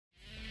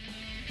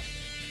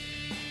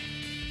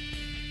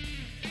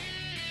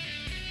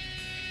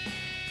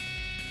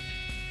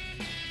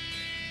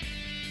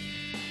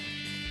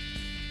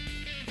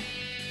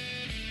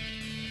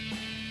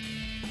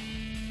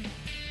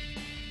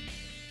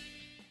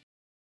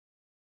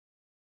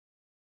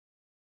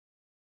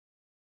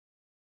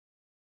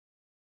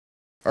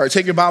All right,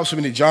 take your Bibles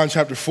with me to John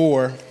chapter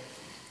 4.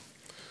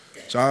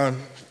 John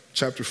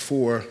chapter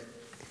 4.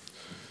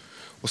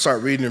 We'll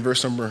start reading in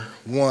verse number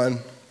 1.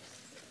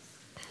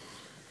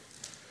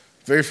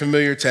 Very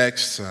familiar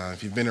text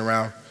if you've been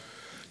around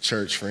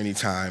church for any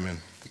time. And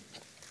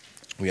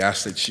we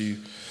ask that you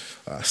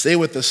stay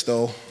with us,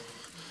 though,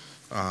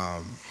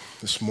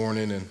 this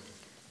morning. And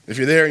if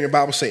you're there in your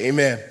Bible, say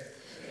amen.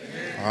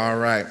 Amen. All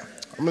right.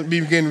 I'm going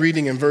to begin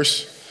reading in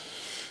verse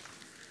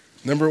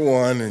number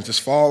 1, and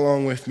just follow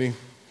along with me.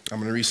 I'm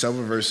going to read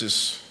several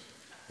verses,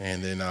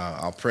 and then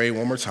I'll pray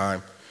one more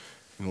time,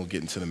 and we'll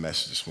get into the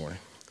message this morning.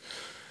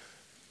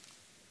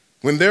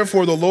 When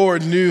therefore the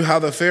Lord knew how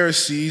the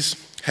Pharisees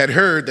had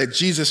heard that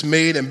Jesus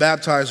made and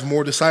baptized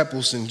more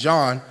disciples than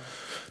John,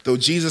 though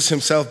Jesus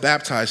himself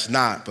baptized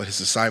not, but his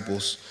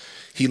disciples,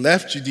 he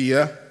left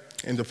Judea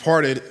and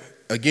departed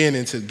again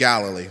into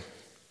Galilee.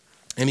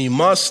 And he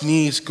must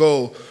needs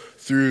go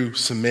through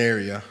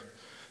Samaria.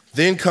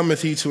 Then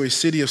cometh he to a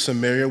city of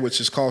Samaria, which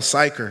is called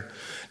Sychar,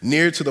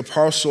 near to the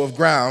parcel of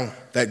ground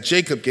that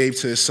Jacob gave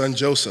to his son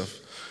Joseph.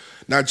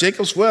 Now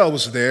Jacob's well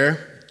was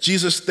there.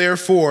 Jesus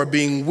therefore,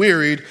 being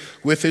wearied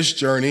with his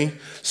journey,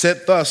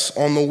 sat thus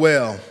on the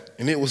well,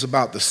 and it was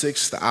about the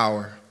 6th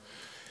hour.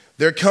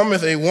 There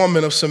cometh a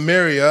woman of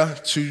Samaria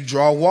to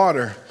draw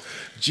water.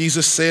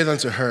 Jesus said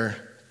unto her,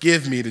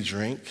 Give me to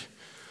drink.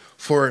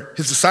 For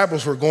his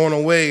disciples were going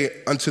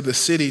away unto the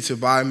city to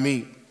buy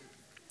meat.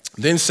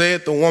 Then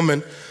saith the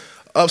woman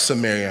of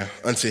Samaria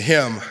unto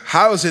him,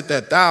 How is it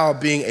that thou,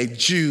 being a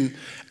Jew,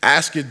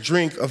 askest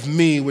drink of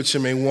me, which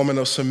am a woman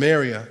of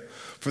Samaria?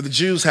 For the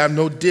Jews have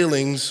no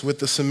dealings with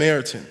the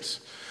Samaritans.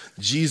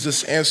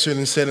 Jesus answered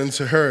and said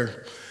unto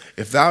her,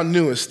 If thou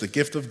knewest the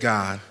gift of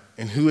God,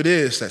 and who it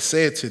is that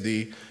saith to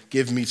thee,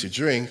 Give me to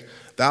drink,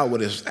 thou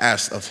wouldest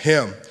ask of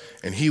him,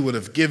 and he would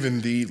have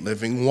given thee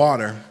living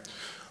water.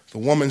 The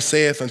woman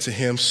saith unto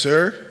him,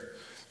 Sir,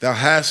 thou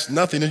hast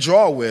nothing to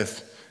draw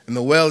with, and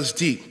the well is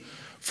deep.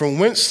 From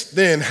whence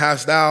then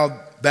hast thou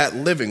that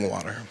living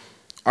water?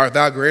 Art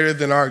thou greater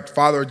than our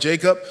father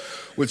Jacob,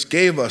 which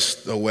gave us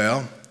the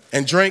well,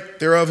 and drank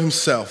thereof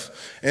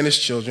himself, and his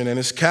children, and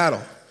his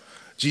cattle?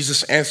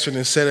 Jesus answered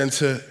and said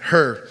unto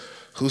her,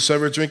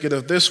 Whosoever drinketh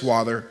of this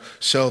water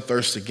shall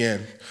thirst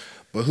again.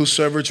 But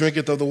whosoever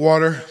drinketh of the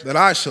water that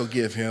I shall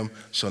give him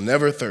shall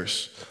never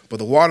thirst. But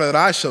the water that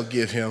I shall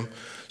give him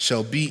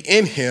shall be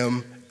in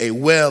him a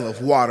well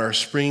of water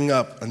springing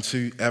up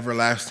unto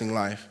everlasting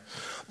life.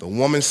 The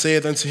woman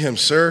saith unto him,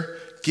 Sir,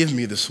 give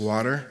me this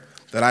water,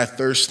 that I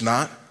thirst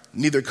not,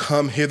 neither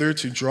come hither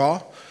to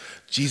draw.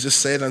 Jesus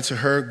said unto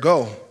her,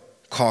 Go,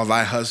 call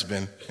thy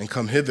husband, and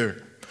come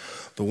hither.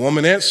 The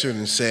woman answered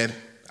and said,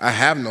 I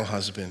have no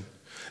husband.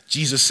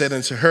 Jesus said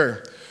unto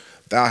her,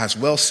 Thou hast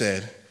well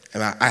said,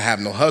 and I have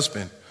no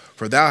husband,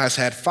 for thou hast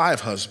had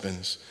 5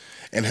 husbands,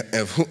 and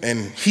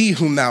he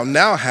whom thou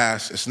now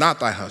hast is not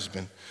thy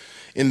husband.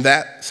 In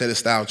that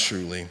saidest thou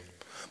truly.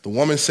 The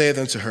woman saith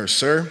unto her,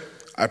 Sir,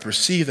 I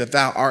perceive that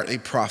thou art a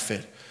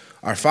prophet.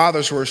 Our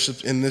fathers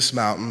worshipped in this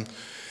mountain,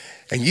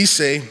 and ye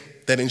say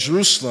that in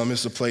Jerusalem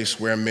is the place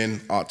where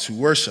men ought to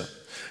worship.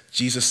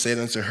 Jesus said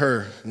unto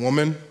her,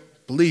 Woman,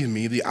 believe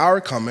me, the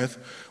hour cometh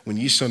when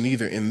ye shall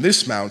neither in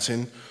this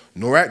mountain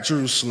nor at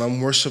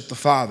Jerusalem worship the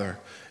Father.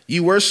 Ye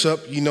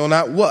worship ye know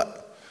not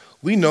what.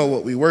 We know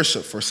what we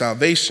worship, for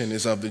salvation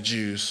is of the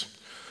Jews.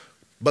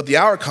 But the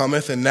hour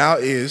cometh, and now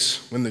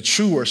is, when the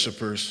true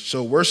worshipers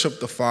shall worship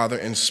the Father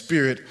in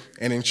spirit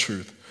and in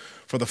truth.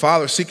 For the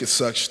Father seeketh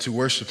such to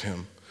worship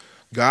him.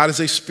 God is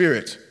a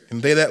spirit,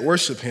 and they that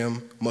worship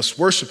him must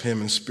worship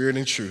him in spirit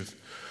and truth.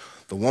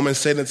 The woman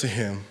said unto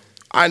him,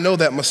 I know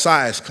that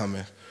Messiah is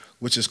coming,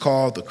 which is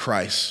called the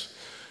Christ.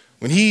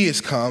 When he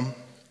is come,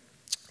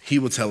 he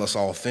will tell us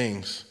all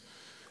things.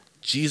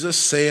 Jesus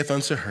saith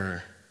unto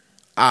her,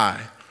 I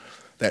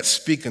that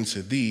speak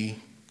unto thee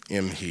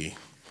am he.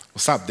 We'll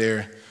stop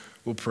there.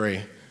 We'll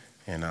pray,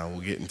 and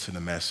we'll get into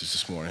the message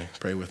this morning.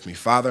 Pray with me.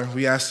 Father,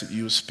 we ask that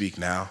you would speak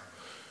now,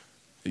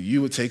 that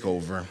you would take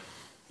over.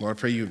 Lord, I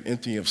pray you would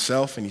empty of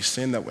self any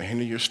sin that would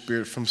hinder your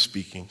spirit from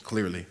speaking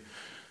clearly.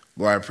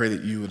 Lord, I pray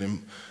that you would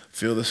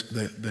fill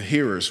the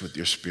hearers with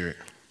your spirit.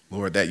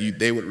 Lord, that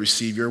they would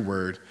receive your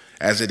word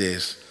as it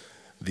is,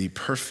 the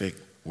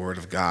perfect word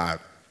of God.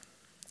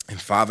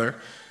 And Father,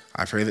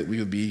 I pray that we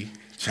would be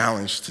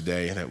challenged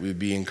today, that we would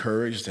be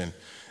encouraged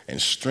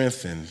and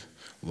strengthened.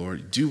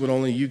 Lord, do what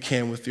only you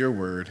can with your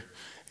word.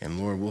 And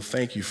Lord, we'll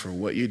thank you for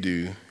what you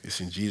do. It's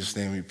in Jesus'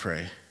 name we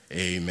pray.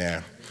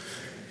 Amen.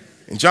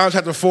 In John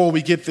chapter 4,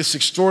 we get this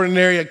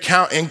extraordinary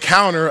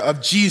encounter of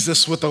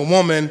Jesus with a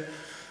woman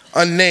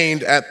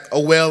unnamed at a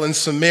well in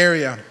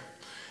Samaria.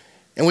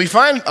 And we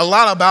find a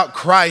lot about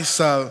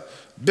Christ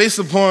based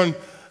upon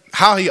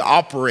how he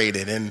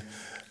operated. And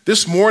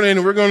this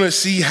morning, we're going to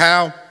see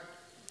how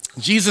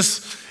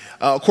Jesus,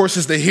 of course,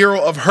 is the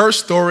hero of her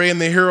story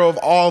and the hero of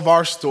all of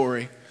our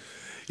story.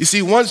 You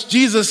see, once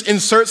Jesus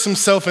inserts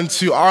himself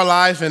into our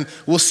life, and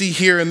we'll see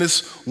here in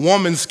this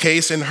woman's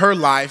case, in her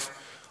life,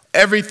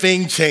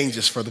 everything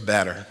changes for the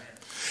better.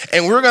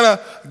 And we're going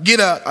to get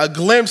a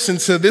glimpse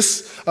into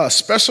this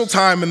special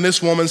time in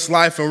this woman's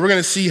life, and we're going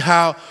to see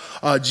how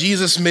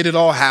Jesus made it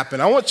all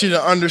happen. I want you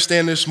to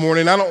understand this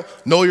morning, I don't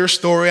know your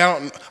story.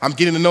 I'm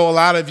getting to know a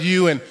lot of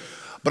you,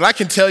 but I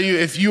can tell you,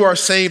 if you are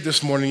saved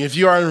this morning, if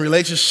you are in a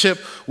relationship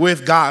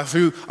with God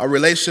through a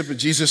relationship with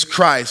Jesus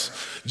Christ,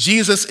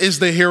 Jesus is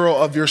the hero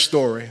of your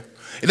story.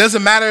 It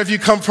doesn't matter if you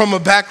come from a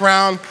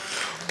background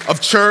of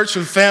church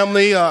and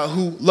family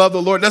who love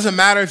the Lord. It doesn't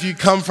matter if you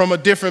come from a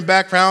different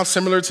background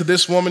similar to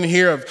this woman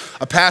here, of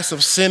a past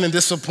of sin and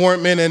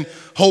disappointment and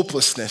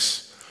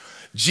hopelessness.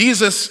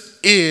 Jesus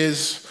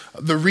is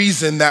the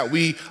reason that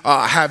we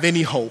have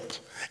any hope.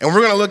 And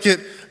we're going to look at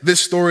this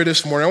story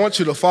this morning. I want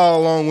you to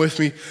follow along with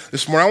me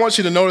this morning. I want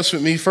you to notice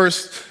with me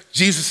first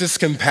Jesus'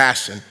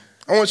 compassion.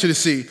 I want you to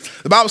see.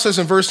 The Bible says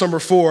in verse number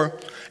 4,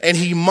 and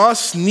he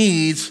must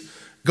needs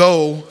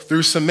go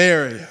through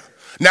Samaria.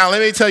 Now,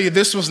 let me tell you,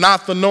 this was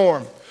not the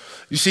norm.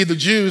 You see, the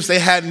Jews, they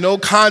had no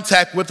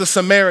contact with the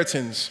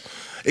Samaritans.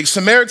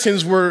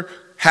 Samaritans were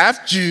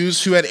half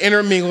Jews who had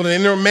intermingled and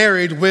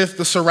intermarried with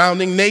the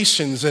surrounding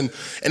nations. And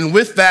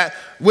with that,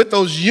 with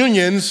those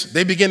unions,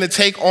 they began to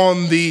take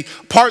on the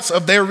parts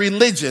of their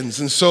religions.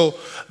 And so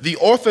the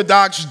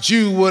Orthodox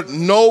Jew would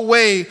no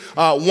way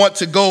want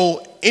to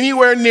go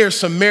anywhere near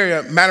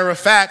Samaria. Matter of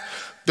fact,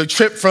 the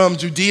trip from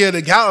Judea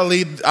to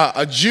Galilee,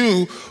 a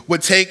Jew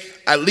would take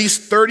at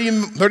least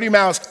 30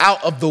 miles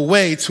out of the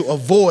way to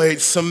avoid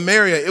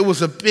Samaria. It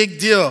was a big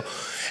deal.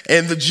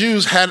 And the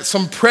Jews had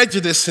some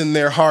prejudice in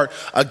their heart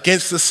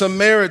against the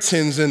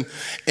Samaritans. And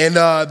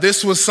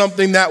this was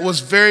something that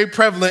was very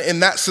prevalent in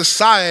that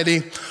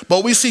society.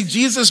 But we see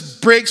Jesus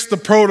breaks the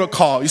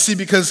protocol. You see,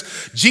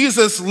 because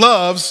Jesus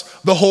loves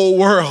the whole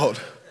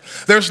world.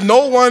 There's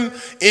no one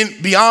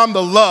beyond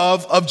the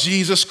love of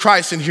Jesus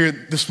Christ in here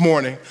this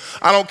morning.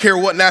 I don't care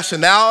what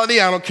nationality.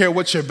 I don't care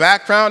what your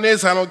background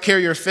is. I don't care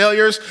your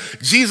failures.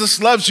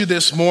 Jesus loves you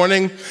this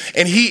morning,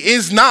 and he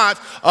is not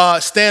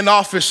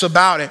standoffish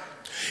about it.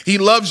 He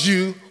loves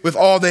you with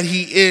all that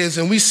he is,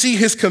 and we see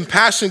his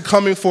compassion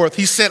coming forth.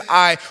 He said,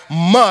 I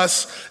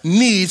must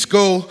needs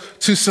go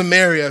to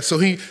Samaria. So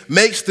he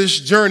makes this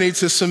journey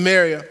to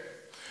Samaria.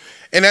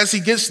 And as he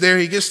gets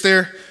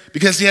there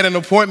because he had an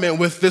appointment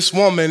with this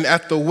woman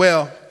at the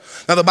well.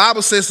 Now, the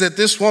Bible says that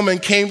this woman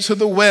came to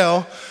the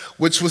well,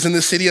 which was in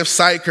the city of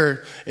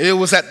Sychar. And it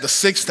was at the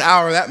 6th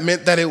hour. That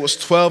meant that it was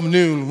 12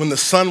 noon when the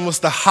sun was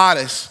the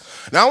hottest.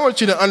 Now, I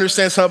want you to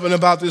understand something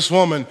about this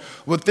woman.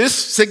 What this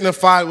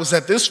signified was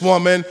that this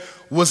woman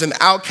was an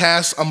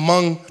outcast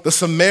among the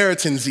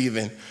Samaritans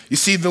even. You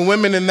see, the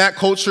women in that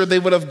culture, they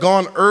would have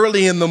gone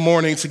early in the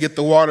morning to get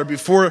the water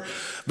before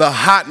the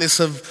hotness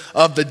of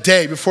the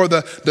day, before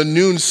the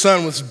noon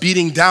sun was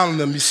beating down on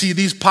them. You see,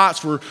 these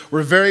pots were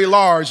very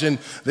large and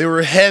they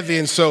were heavy.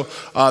 And so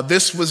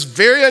this was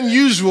very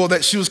unusual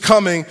that she was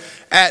coming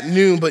at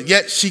noon, but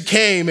yet she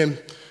came,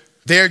 and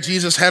there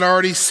Jesus had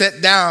already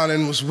sat down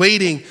and was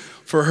waiting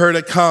for her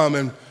to come.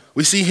 And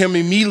we see him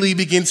immediately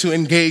begin to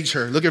engage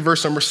her. Look at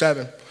verse number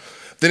 7.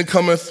 Then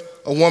cometh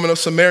a woman of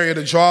Samaria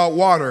to draw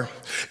water.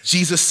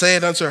 Jesus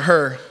said unto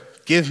her,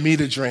 give me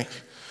to drink.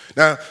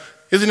 Now,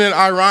 isn't it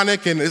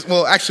ironic? And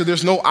well, actually,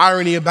 there's no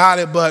irony about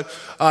it, but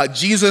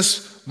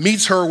Jesus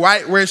meets her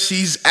right where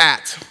she's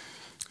at.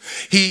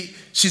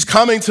 She's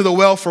coming to the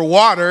well for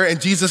water,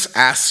 and Jesus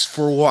asks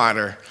for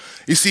water.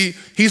 You see,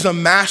 he's a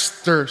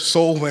master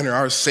soul winner,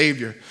 our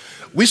Savior.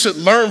 We should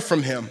learn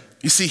from him.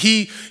 You see,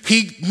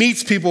 he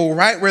meets people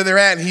right where they're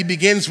at, and he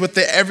begins with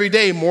the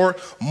everyday more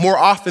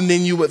often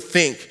than you would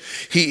think.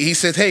 He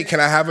says, hey,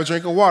 can I have a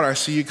drink of water? I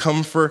see you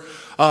come for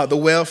the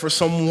well for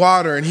some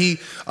water, and he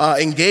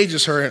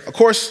engages her. And of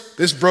course,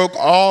 this broke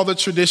all the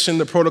tradition,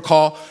 the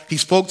protocol. He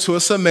spoke to a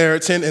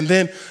Samaritan, and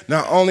then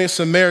not only a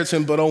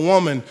Samaritan, but a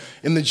woman.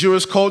 In the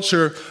Jewish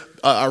culture,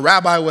 a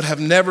rabbi would have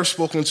never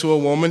spoken to a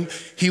woman.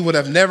 He would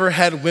have never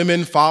had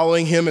women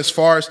following him as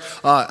far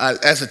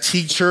as a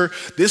teacher.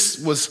 This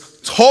was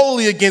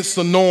totally against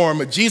the norm.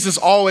 But Jesus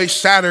always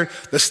shattered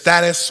the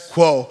status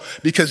quo,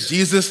 because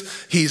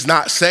Jesus, he's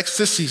not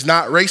sexist, he's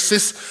not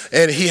racist,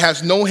 and he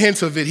has no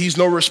hint of it. He's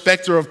no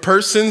respecter of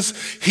persons.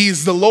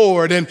 He's the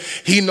Lord, and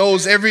he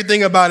knows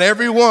everything about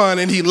everyone,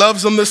 and he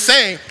loves them the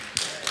same.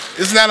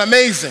 Isn't that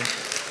amazing?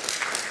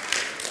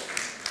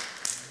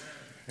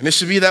 And it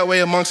should be that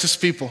way amongst his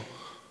people.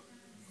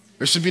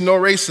 There should be no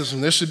racism.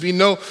 There should be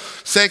no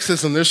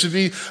sexism. There should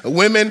be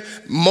women.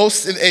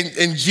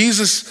 In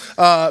Jesus'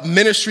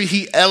 ministry,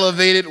 he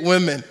elevated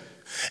women.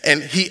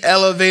 And he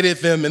elevated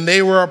them, and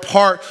they were a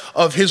part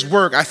of his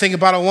work. I think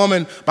about a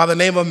woman by the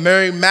name of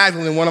Mary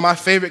Magdalene, one of my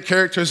favorite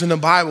characters in the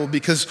Bible,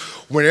 because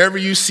whenever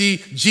you see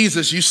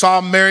Jesus, you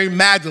saw Mary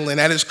Magdalene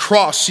at his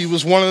cross. She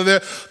was one of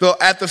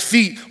at the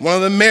feet, one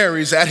of the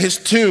Marys at his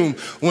tomb.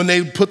 When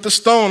they put the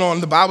stone on,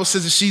 the Bible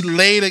says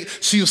that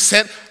she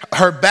set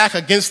her back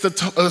against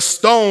the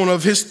stone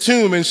of his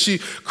tomb, and she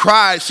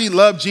cried. She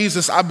loved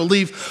Jesus, I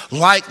believe,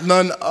 like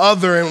none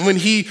other. And when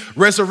he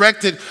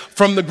resurrected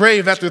from the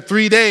grave after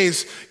 3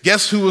 days,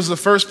 guess who was the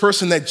first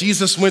person that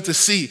Jesus went to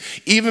see?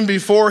 Even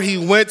before he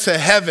went to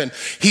heaven,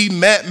 he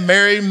met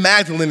Mary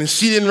Magdalene, and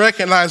she didn't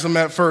recognize him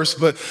at first,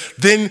 but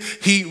then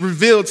he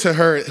revealed to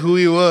her who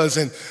he was,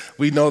 and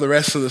we know the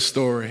rest of the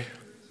story.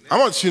 I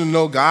want you to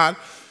know God,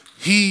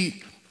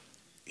 he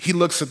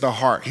looks at the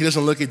heart. He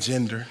doesn't look at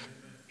gender.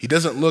 He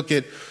doesn't look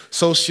at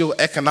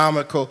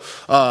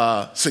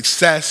socioeconomical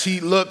success. He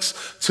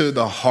looks to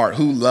the heart,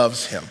 who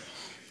loves him.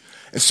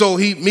 And so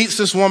he meets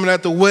this woman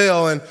at the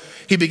well, and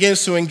he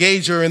begins to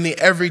engage her in the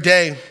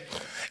everyday.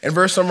 In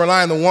verse number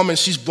 9, the woman,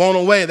 she's blown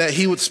away that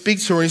he would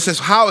speak to her. And he says,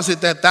 how is it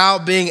that thou,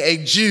 being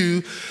a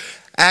Jew,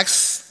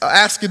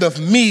 askest of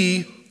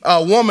me,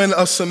 a woman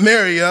of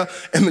Samaria,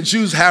 and the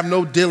Jews have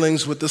no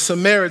dealings with the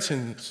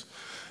Samaritans?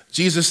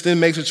 Jesus then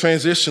makes a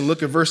transition.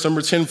 Look at verse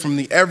number 10, from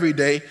the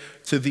everyday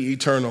to the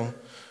eternal.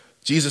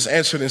 Jesus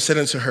answered and said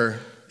unto her,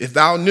 if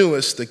thou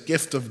knewest the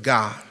gift of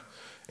God,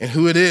 and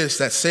who it is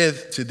that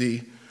saith to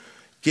thee,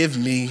 give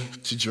me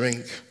to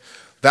drink,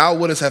 thou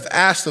wouldst have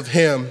asked of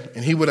him,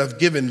 and he would have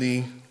given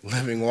thee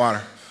living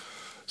water.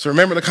 So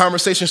remember, the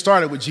conversation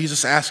started with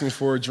Jesus asking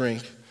for a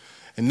drink.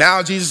 And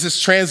now Jesus is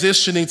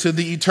transitioning to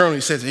the eternal.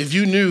 He says, if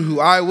you knew who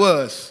I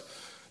was,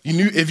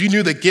 if you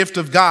knew the gift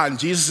of God, and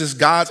Jesus is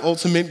God's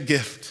ultimate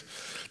gift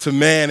to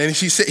man. And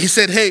he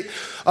said, hey,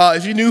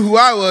 if you knew who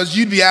I was,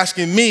 you'd be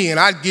asking me, and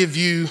I'd give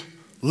you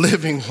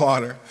living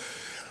water.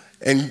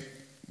 And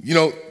you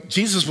know,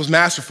 Jesus was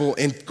masterful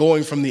in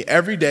going from the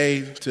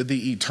everyday to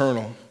the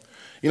eternal.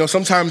 You know,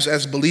 sometimes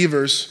as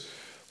believers,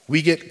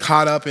 we get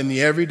caught up in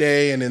the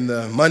everyday and in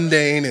the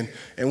mundane. And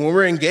when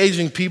we're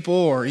engaging people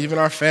or even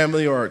our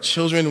family or our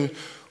children,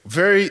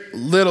 very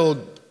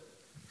little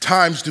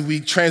times do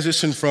we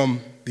transition from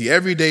the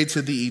everyday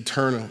to the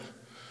eternal.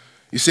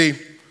 You see,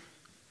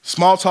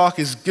 small talk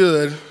is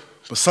good,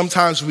 but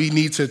sometimes we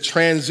need to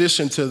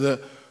transition to the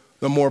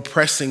more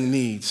pressing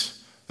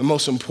needs, the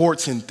most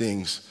important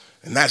things.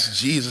 And that's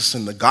Jesus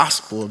and the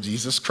gospel of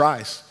Jesus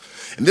Christ.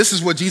 And this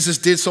is what Jesus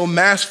did so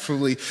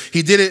masterfully.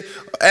 He did it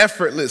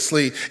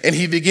effortlessly. And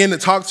he began to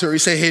talk to her. He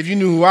said, hey, if you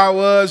knew who I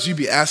was, you'd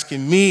be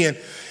asking me. And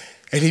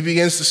he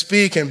begins to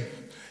speak and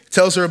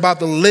tells her about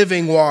the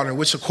living water,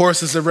 which of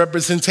course is a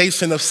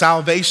representation of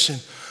salvation,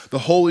 the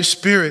Holy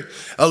Spirit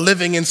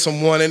living in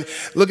someone. And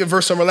look at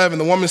verse number 11.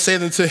 The woman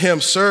said unto him,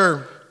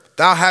 sir,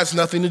 thou hast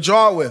nothing to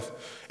draw with,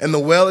 and the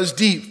well is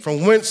deep.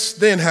 From whence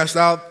then hast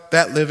thou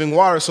that living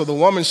water? So the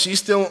woman, she's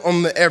still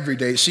on the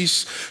everyday.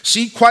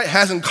 She quite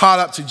hasn't caught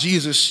up to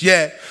Jesus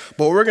yet,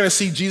 but we're going to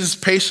see Jesus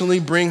patiently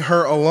bring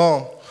her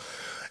along.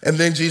 And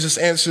then Jesus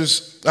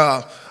answers,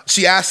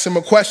 she asks him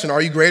a question.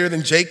 Are you greater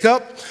than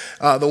Jacob,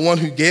 the one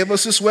who gave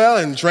us this well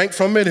and drank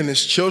from it, and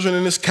his children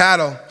and his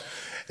cattle?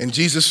 And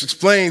Jesus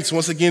explains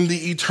once again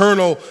the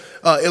eternal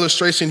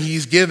illustration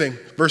he's giving.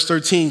 Verse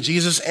 13,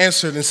 Jesus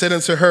answered and said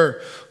unto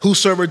her,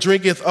 whosoever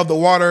drinketh of the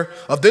water,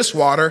 of this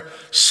water,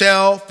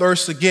 shall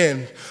thirst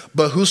again.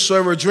 But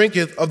whosoever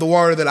drinketh of the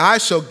water that I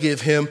shall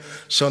give him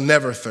shall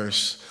never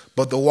thirst.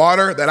 But the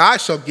water that I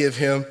shall give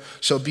him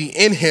shall be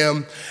in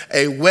him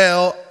a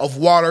well of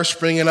water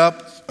springing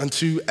up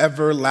unto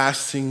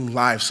everlasting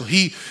life. So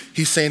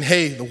he's saying,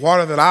 hey, the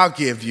water that I'll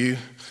give you,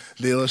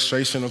 the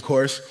illustration, of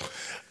course,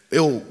 it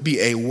will be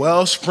a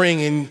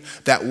wellspring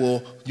that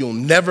you'll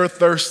never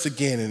thirst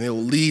again, and it will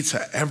lead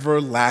to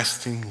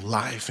everlasting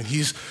life. And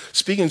he's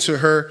speaking to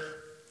her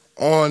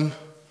on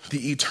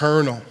the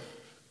eternal.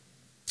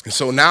 And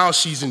so now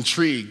she's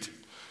intrigued.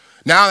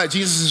 Now that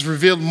Jesus has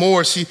revealed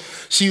more,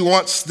 she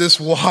wants this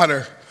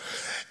water.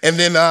 And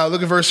then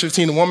look at verse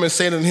 15. The woman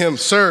said unto him,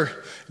 sir,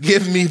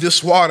 give me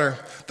this water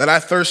that I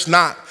thirst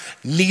not,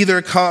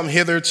 neither come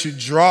hither to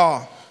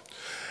draw.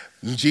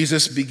 And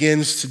Jesus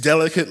begins to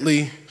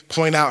delicately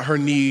point out her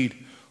need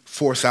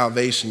for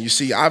salvation. You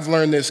see, I've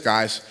learned this,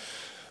 guys.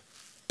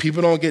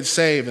 People don't get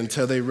saved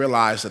until they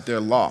realize that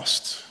they're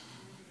lost.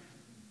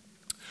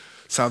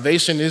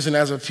 Salvation isn't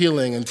as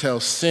appealing until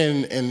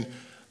sin and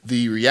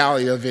the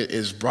reality of it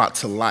is brought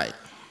to light.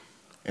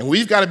 And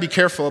we've got to be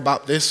careful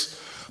about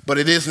this, but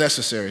it is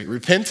necessary.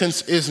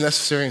 Repentance is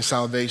necessary in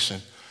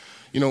salvation.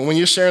 You know, when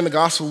you're sharing the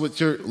gospel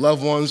with your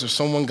loved ones or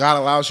someone God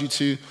allows you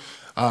to,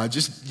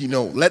 just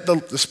let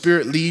the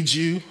Spirit lead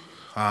you.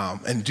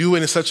 And do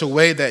it in such a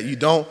way that you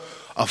don't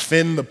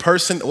offend the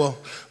person. Well,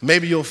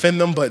 maybe you'll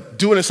offend them, but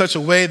do it in such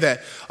a way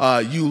that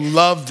you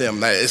love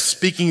them, that is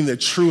speaking the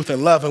truth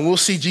and love. And we'll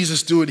see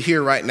Jesus do it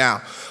here right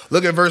now.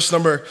 Look at verse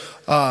number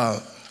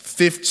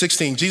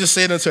 16. Jesus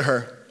said unto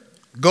her,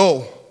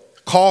 go,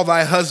 call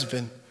thy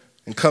husband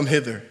and come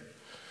hither.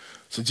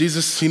 So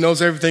Jesus, he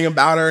knows everything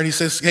about her, and he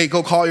says, hey,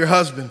 go call your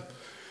husband.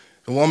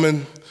 The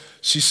woman,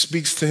 she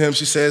speaks to him.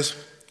 She says,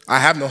 I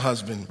have no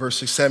husband. Verse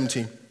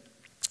 17.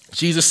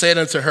 Jesus said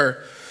unto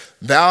her,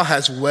 thou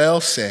hast well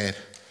said,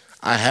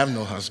 I have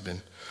no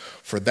husband,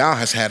 for thou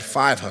hast had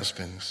 5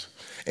 husbands,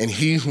 and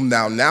he whom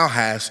thou now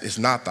hast is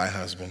not thy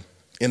husband.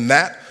 In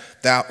that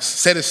thou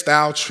saidest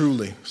thou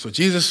truly. So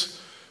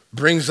Jesus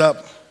brings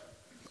up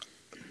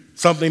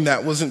something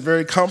that wasn't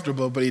very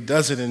comfortable, but he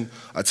does it in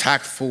a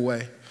tactful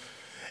way.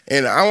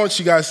 And I want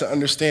you guys to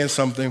understand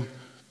something.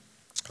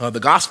 The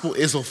gospel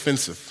is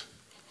offensive.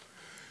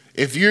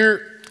 If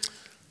you're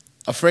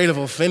afraid of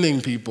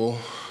offending people,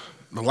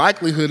 the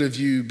likelihood of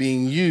you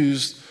being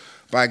used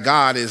by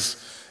God is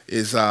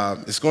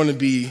going to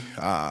be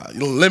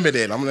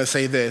limited. I'm going to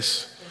say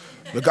this.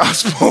 The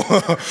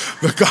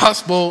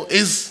gospel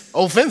is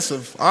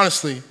offensive,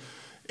 honestly.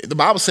 The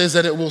Bible says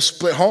that it will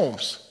split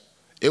homes.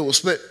 It will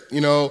split,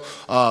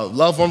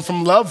 loved one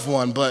from loved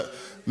one. But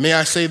may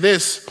I say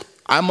this,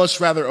 I much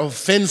rather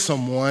offend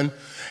someone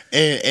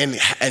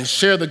and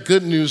share the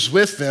good news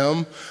with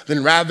them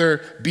than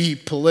rather be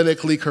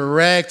politically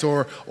correct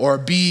or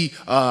be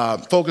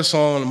focused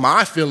on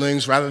my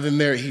feelings rather than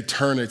their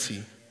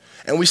eternity.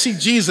 And we see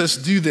Jesus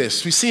do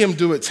this. We see him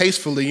do it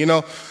tastefully.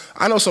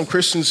 I know some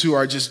Christians who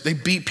are they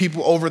beat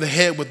people over the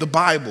head with the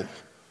Bible.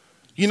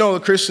 The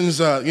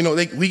Christians,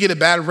 we get a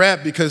bad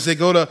rap because they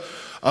go to,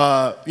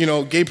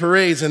 gay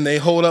parades and they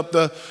hold up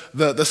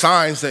the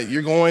signs that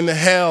you're going to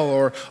hell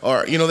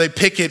or they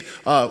picket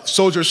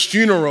soldiers'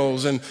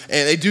 funerals and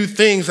they do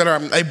things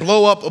they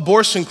blow up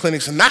abortion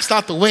clinics. And that's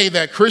not the way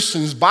that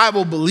Christians,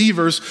 Bible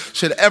believers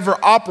should ever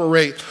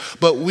operate.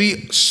 But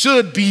we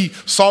should be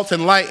salt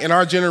and light in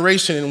our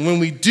generation. And when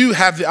we do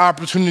have the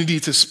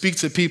opportunity to speak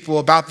to people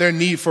about their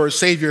need for a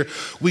Savior,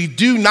 we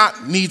do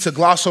not need to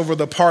gloss over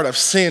the part of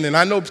sin. And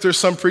I know there's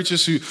some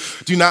preachers who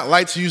do not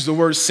like to use the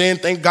word sin.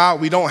 Thank God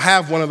we don't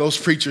have one of those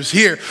preachers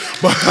here.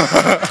 But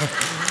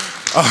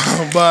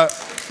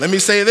let me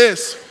say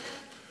this.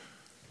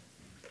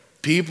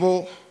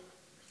 People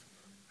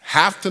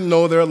have to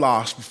know they're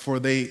lost before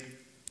they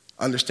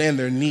understand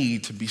their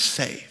need to be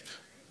saved.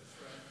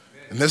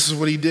 And this is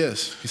what he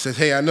does. He says,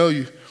 hey, I know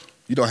you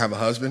don't have a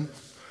husband.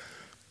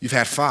 You've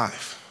had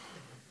 5.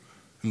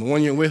 And the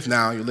one you're with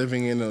now, you're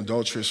living in an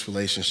adulterous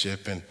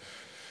relationship. And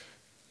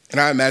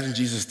I imagine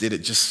Jesus did it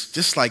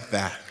just like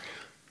that.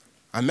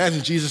 I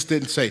imagine Jesus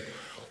didn't say,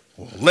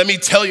 let me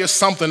tell you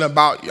something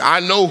about you. I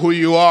know who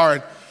you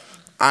are.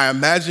 I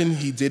imagine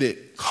he did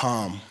it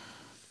calm,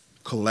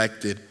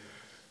 collected,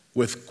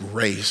 with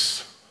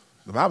grace.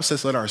 The Bible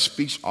says, let our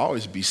speech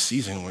always be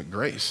seasoned with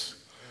grace.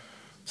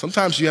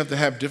 Sometimes you have to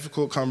have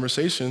difficult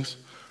conversations,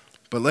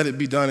 but let it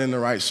be done in the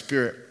right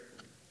spirit.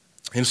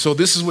 And so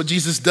this is what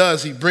Jesus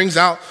does. He brings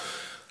out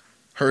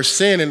her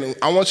sin, and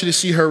I want you to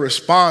see her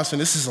response,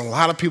 and this is a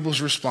lot of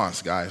people's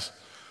response, guys.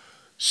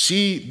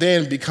 She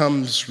then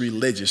becomes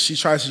religious. She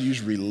tries to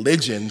use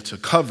religion to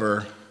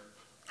cover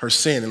her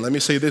sin. And let me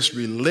say this,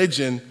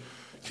 religion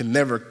can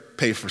never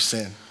pay for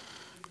sin.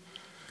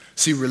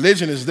 See,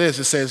 religion is this.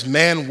 It says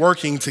man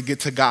working to get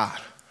to God.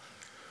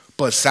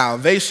 But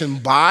salvation,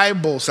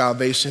 Bible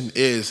salvation,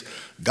 is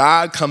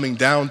God coming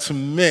down to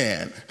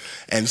man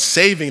and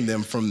saving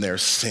them from their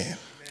sin.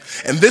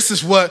 And this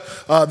is what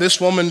this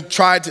woman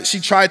tried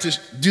to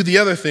do the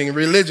other thing,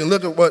 religion.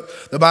 Look at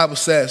what the Bible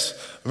says,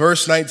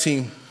 verse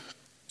 19.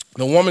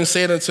 The woman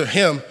said unto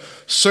him,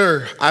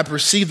 Sir, I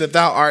perceive that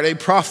thou art a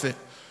prophet.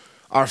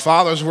 Our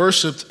fathers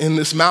worshipped in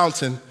this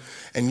mountain,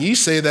 and ye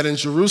say that in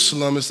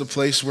Jerusalem is the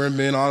place where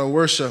men ought to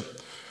worship.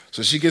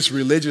 So she gets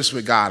religious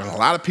with God. And a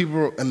lot of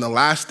people in the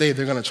last day,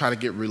 they're going to try to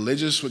get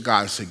religious with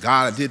God and say,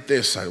 God, I did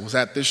this. I was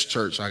at this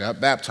church. I got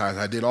baptized.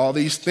 I did all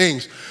these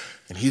things.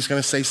 And he's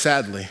going to say,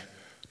 sadly,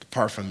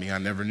 depart from me. I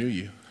never knew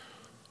you.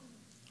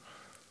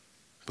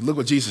 But look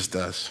what Jesus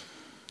does.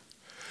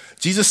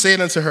 Jesus said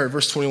unto her,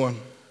 verse 21,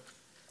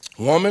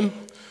 Woman,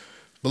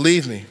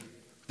 believe me,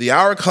 the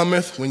hour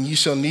cometh when ye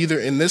shall neither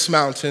in this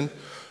mountain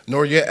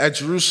nor yet at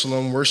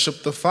Jerusalem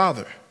worship the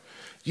Father.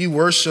 Ye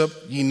worship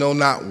ye know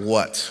not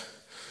what.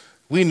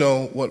 We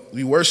know what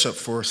we worship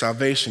for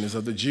salvation is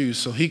of the Jews.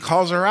 So he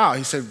calls her out.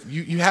 He said,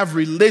 you have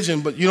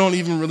religion, but you don't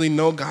even really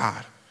know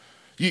God.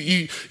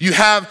 You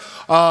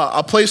have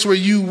a place where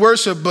you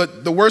worship,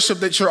 but the worship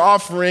that you're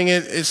offering,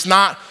 it's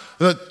not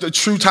the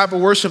true type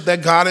of worship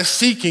that God is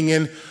seeking.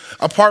 And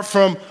apart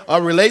from a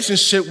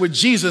relationship with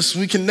Jesus,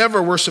 we can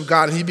never worship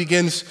God. And he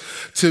begins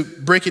to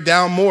break it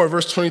down more.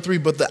 Verse 23,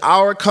 but the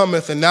hour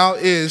cometh, and now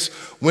is,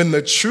 when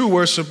the true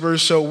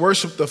worshipers shall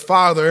worship the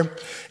Father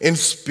in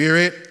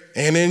spirit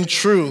and in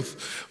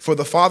truth. For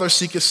the Father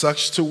seeketh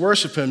such to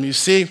worship him. You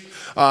see,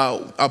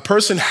 a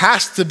person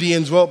has to be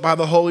indwelt by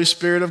the Holy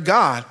Spirit of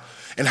God.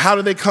 And how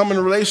do they come in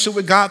a relationship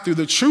with God? Through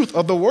the truth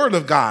of the word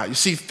of God. You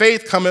see,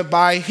 faith cometh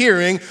by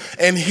hearing,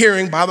 and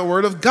hearing by the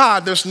word of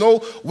God. There's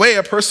no way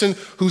a person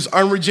who's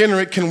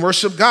unregenerate can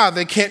worship God.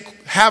 They can't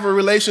have a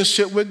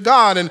relationship with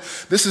God. And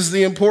this is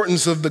the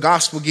importance of the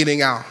gospel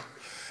getting out.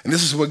 And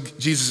this is what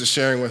Jesus is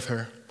sharing with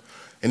her.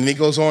 And then he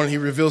goes on and he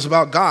reveals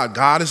about God.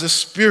 God is a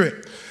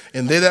spirit,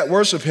 and they that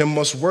worship him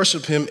must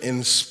worship him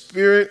in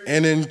spirit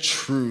and in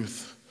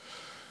truth.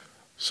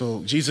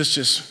 So Jesus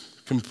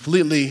just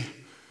completely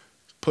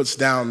puts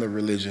down the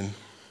religion.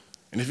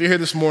 And if you're here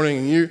this morning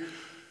and you're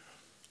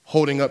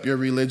holding up your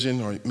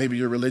religion, or maybe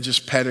your religious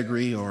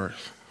pedigree, or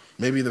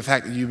maybe the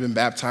fact that you've been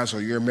baptized,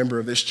 or you're a member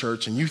of this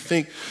church, and you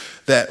think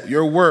that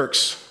your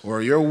works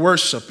or your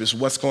worship is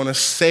what's going to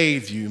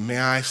save you, may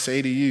I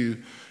say to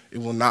you, it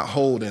will not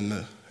hold in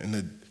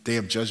the day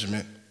of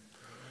judgment.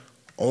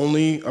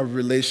 Only a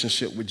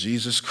relationship with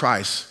Jesus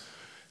Christ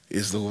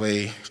is the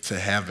way to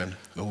heaven,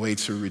 the way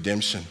to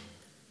redemption.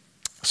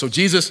 So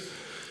Jesus,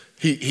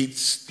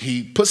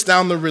 he puts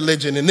down the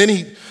religion, and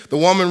then the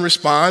woman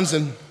responds,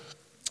 and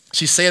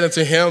she said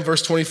unto him,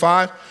 verse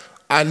 25,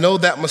 I know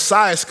that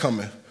Messiah is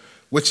coming,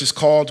 which is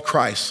called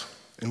Christ.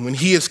 And when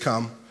he is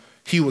come,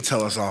 he will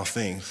tell us all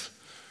things.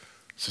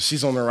 So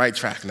she's on the right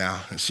track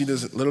now. And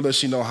little does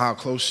she know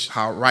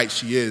how right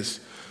she is.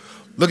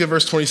 Look at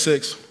verse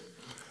 26.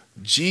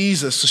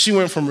 Jesus, so she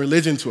went from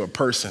religion to a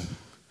person.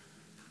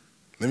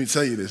 Let me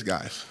tell you this,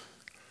 guys.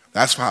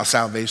 That's how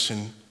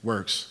salvation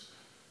works.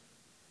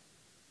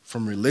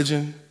 From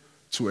religion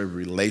to a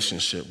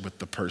relationship with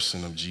the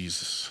person of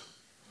Jesus.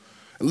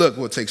 And look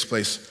what takes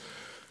place.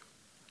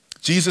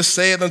 Jesus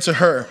saith unto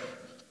her,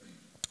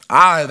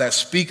 I that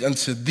speak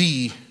unto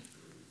thee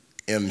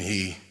am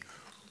he.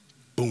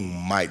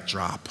 Boom, mic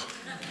drop.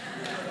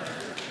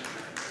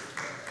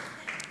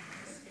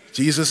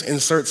 Jesus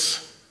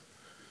inserts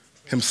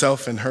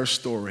himself in her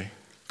story.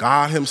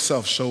 God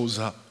himself shows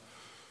up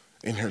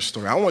in her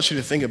story. I want you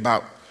to think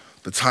about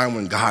the time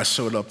when God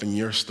showed up in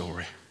your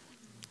story.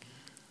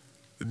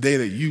 The day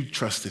that you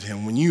trusted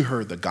him, when you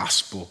heard the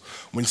gospel,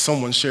 when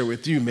someone shared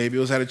with you, maybe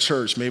it was at a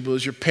church, maybe it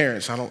was your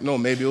parents, I don't know,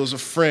 maybe it was a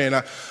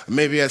friend,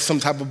 maybe at some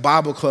type of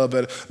Bible club,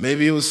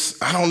 maybe it was,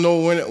 I don't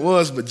know when it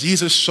was, but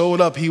Jesus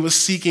showed up. He was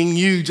seeking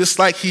you, just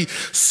like he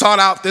sought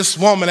out this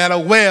woman at a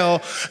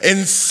well in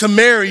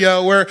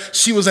Samaria where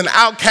she was an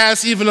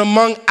outcast, even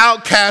among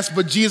outcasts,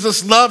 but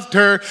Jesus loved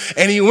her,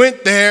 and he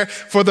went there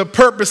for the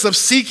purpose of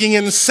seeking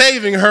and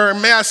saving her. And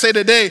may I say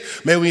today,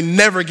 may we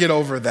never get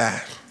over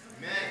that.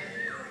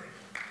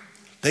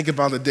 Think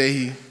about the day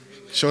he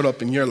showed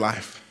up in your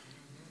life.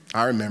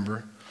 I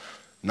remember,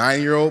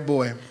 9-year-old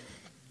boy,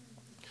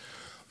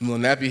 little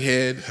nappy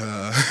head.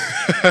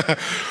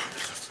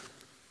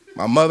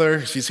 My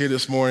mother, she's here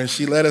this morning,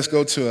 she let us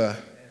go to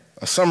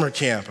a summer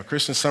camp, a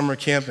Christian summer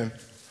camp, and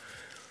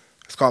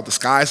it's called The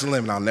Sky's the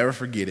Limit. I'll never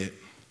forget it,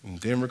 in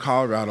Denver,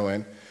 Colorado.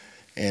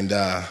 And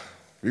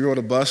we rode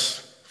a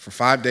bus for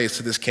 5 days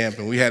to this camp,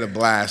 and we had a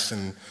blast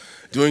and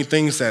doing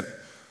things that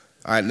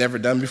I had never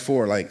done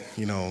before, like,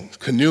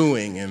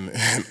 canoeing and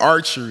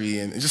archery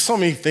and just so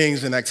many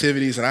things and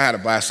activities, and I had a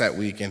blast that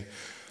weekend.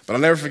 But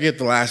I'll never forget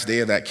the last day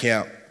of that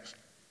camp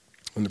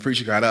when the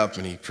preacher got up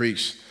and he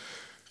preached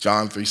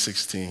John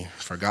 3:16.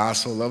 For God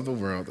so loved the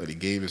world that he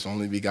gave his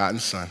only begotten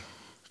Son,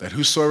 that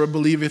whosoever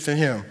believeth in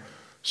him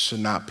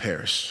should not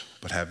perish,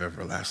 but have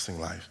everlasting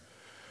life.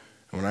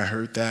 And when I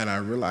heard that, I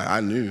realized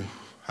I knew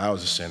I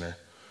was a sinner.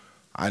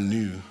 I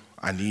knew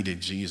I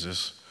needed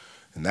Jesus.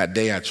 And that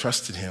day I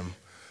trusted him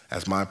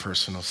as my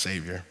personal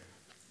Savior.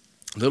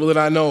 Little did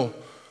I know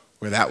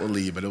where that would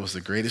lead, but it was the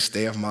greatest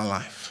day of my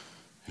life.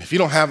 And if you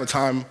don't have a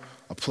time,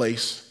 a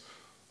place,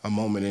 a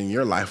moment in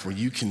your life where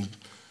you can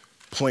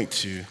point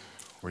to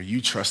where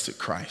you trusted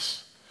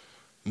Christ,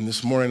 and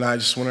this morning I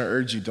just want to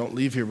urge you, don't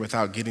leave here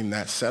without getting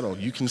that settled.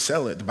 You can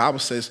settle it. The Bible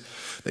says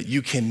that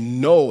you can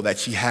know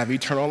that ye have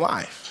eternal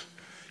life.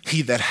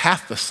 He that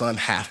hath the Son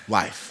hath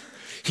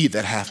life. He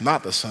that hath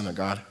not the Son of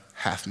God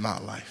hath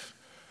not life.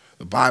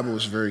 The Bible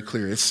is very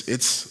clear.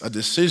 It's a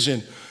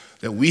decision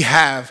that we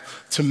have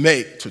to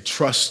make to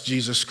trust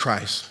Jesus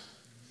Christ.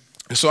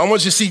 And so I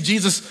want you to see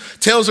Jesus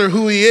tells her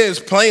who he is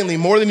plainly,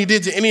 more than he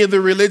did to any of the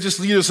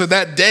religious leaders of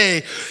that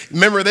day.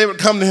 Remember, they would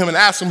come to him and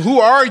ask him, who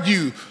are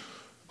you?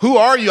 Who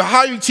are you?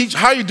 How you teach?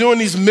 How are you doing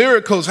these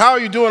miracles? How are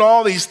you doing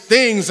all these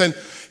things? And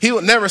he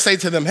would never say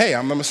to them, hey,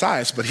 I'm the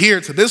Messiah. But here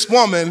to this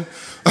woman,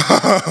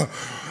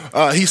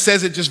 he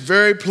says it just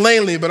very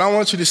plainly, but I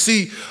want you to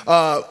see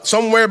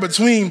somewhere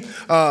between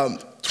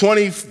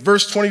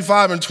verse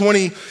 25 and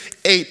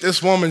 28,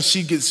 this woman,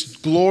 she gets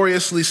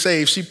gloriously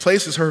saved. She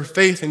places her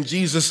faith in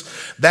Jesus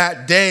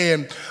that day.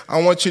 And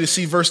I want you to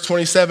see verse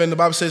 27. The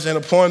Bible says, and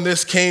upon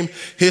this came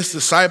his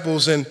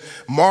disciples and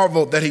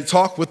marveled that he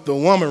talked with the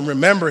woman.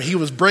 Remember, he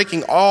was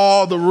breaking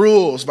all the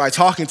rules by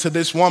talking to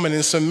this woman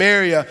in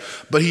Samaria,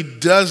 but he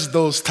does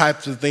those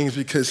types of things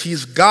because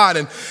he's God.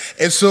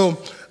 And so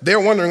they're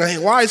wondering, hey,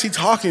 why is he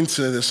talking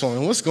to this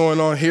woman? What's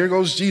going on? Here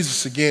goes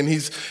Jesus again.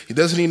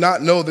 Doesn't he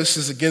not know this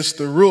is against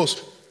the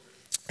rules?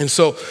 And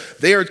so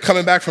they are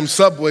coming back from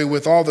Subway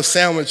with all the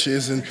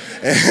sandwiches and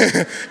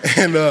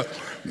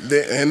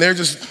they're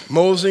just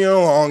moseying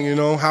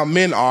along, how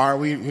men are.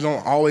 We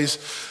don't always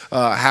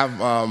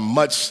have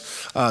much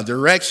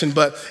direction,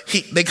 but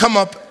they come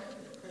up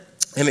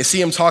and they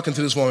see him talking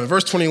to this woman.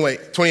 Verse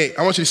 28,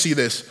 I want you to see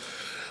this.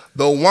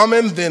 The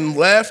woman then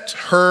left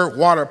her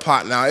water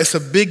pot. Now, it's a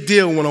big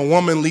deal when a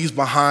woman leaves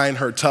behind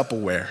her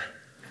Tupperware.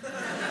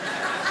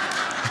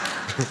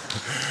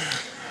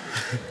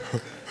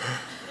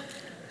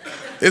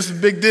 It's a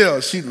big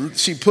deal.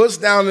 She puts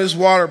down this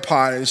water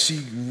pot and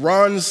she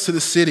runs to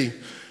the city.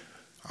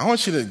 I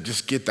want you to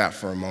just get that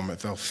for a moment,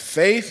 though.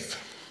 Faith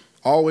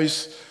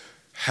always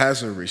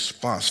has a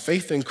response.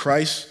 Faith in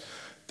Christ,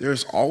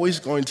 there's always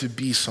going to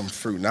be some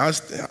fruit. Now,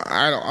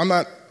 I'm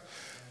not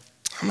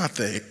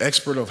the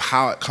expert of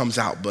how it comes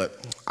out, but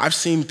I've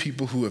seen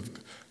people who have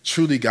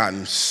truly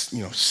gotten,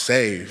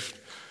 saved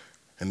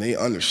and they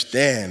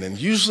understand. And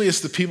usually it's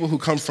the people who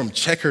come from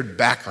checkered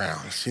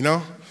backgrounds, you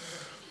know?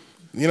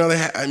 I'm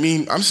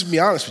just gonna be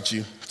honest with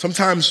you.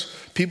 Sometimes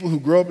people who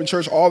grow up in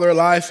church all their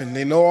life and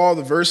they know all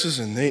the verses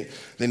and they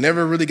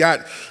never really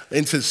got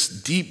into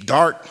deep,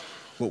 dark,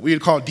 what we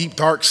would call deep,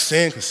 dark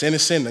sin, because sin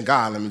is sin to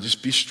God. Let me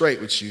just be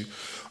straight with you.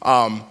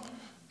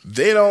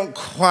 They don't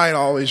quite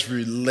always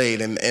relate.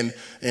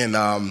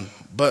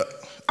 But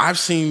I've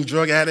seen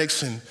drug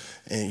addicts and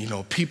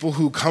people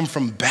who come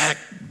from bad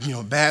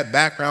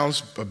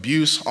backgrounds,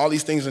 abuse, all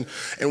these things.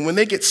 And when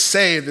they get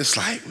saved, it's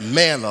like,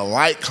 man, the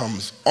light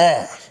comes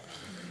on.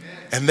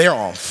 And they're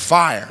on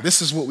fire.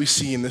 This is what we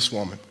see in this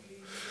woman.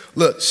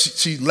 Look,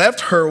 she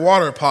left her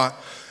water pot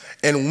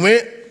and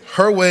went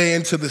her way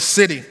into the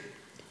city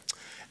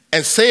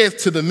and saith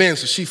to the men.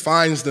 So she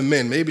finds the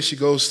men. Maybe she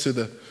goes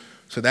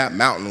to that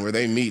mountain where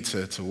they meet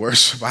to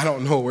worship. I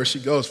don't know where she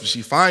goes, but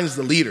she finds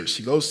the leaders.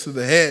 She goes to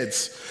the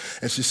heads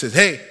and she says,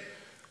 hey,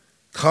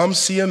 come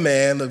see a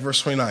man, look,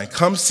 verse 29,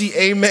 come see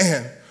a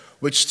man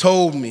which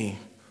told me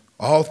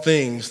all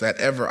things that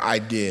ever I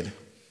did.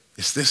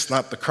 Is this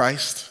not the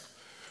Christ?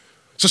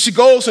 So she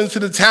goes into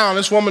the town.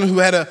 This woman who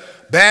had a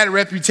bad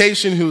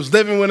reputation, who was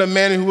living with a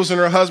man who wasn't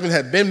her husband,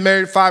 had been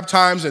married 5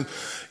 times, and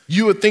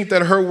you would think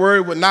that her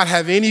word would not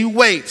have any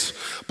weight.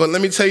 But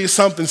let me tell you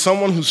something,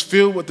 someone who's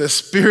filled with the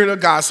Spirit of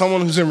God, someone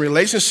who's in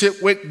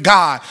relationship with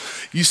God,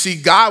 you see,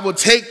 God will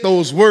take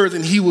those words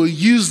and he will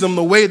use them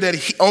the way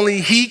that only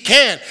he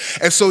can.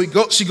 And so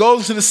she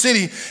goes into the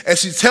city and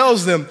she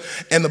tells them,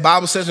 and the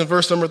Bible says in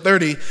verse number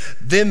 30,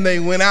 then they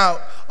went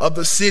out of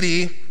the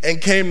city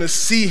and came to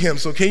see him.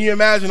 So can you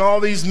imagine all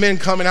these men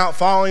coming out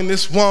following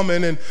this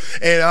woman, and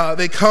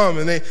they come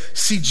and they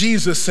see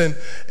Jesus, and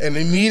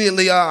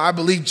immediately I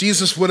believe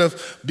Jesus would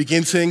have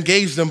begun to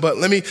engage them. But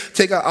let me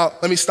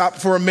stop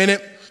for a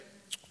minute.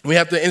 We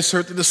have to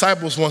insert the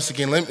disciples once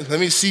again. Let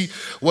me see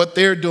what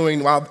they're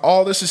doing while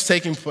all this is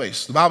taking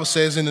place. The Bible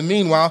says, in the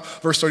meanwhile,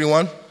 verse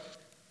 31,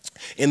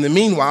 in the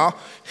meanwhile,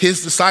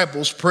 his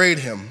disciples prayed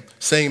him,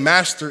 saying,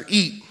 Master,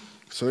 eat.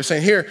 So they're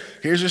saying,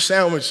 here's your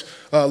sandwich,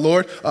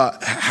 Lord,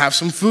 have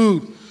some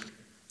food.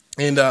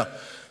 But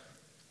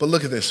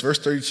look at this, verse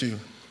 32.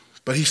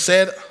 But he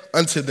said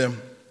unto them,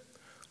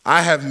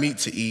 I have meat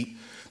to eat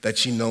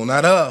that ye know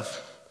not of.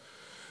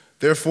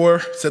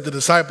 Therefore said the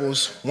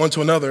disciples one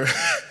to another,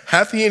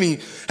 hath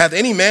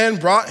any man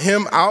brought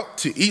him out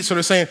to eat? So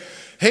they're saying,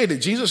 hey,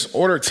 did Jesus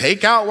order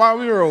takeout while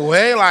we were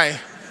away? Like,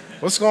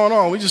 what's going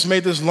on? We just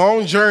made this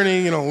long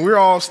journey. We're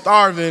all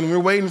starving.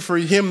 We're waiting for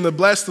him to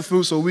bless the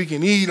food so we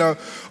can eat.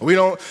 We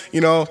don't,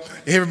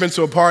 ever been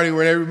to a party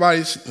where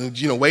everybody's,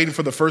 waiting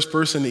for the first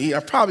person to eat?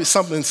 Probably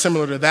something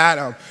similar to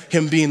that,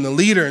 him being the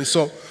leader. And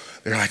so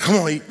they're like, come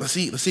on, eat. Let's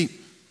eat.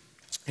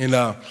 And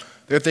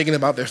they're thinking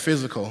about their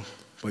physical.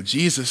 But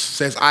Jesus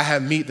says, I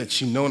have meat that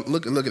you know.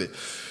 Look at it.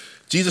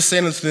 Jesus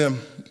said unto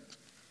them,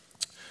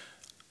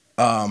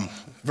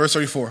 verse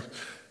 34,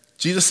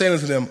 Jesus said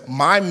unto them,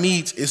 my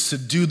meat is to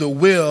do the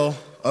will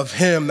of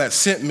him that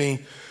sent me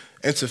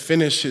and to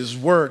finish his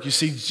work. You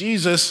see,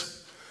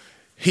 Jesus,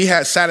 he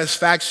had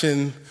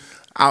satisfaction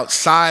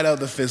outside of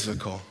the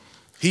physical.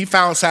 He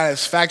found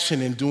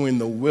satisfaction in doing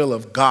the will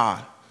of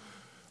God.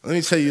 Let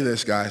me tell you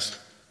this, guys.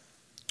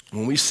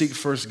 When we seek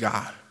first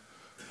God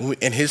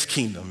and his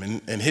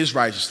kingdom and his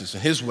righteousness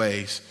and his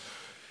ways,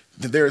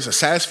 there is a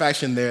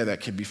satisfaction there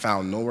that can be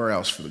found nowhere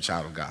else for the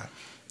child of God.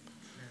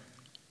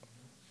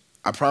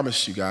 I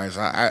promise you guys,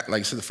 I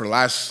like I said, for the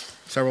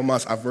last several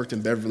months, I've worked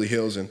in Beverly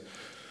Hills, and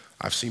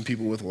I've seen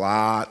people with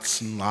lots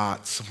and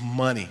lots of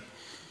money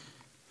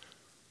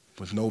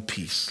with no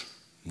peace,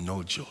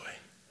 no joy.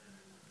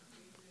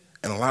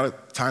 And a lot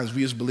of times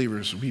we as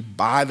believers, we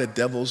buy the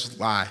devil's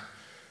lie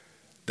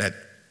that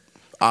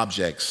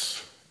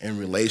objects and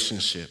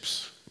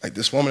relationships, like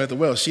this woman at the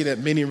well, she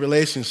had many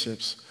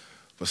relationships,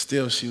 but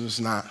still she was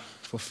not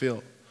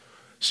fulfilled.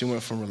 She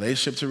went from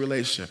relationship to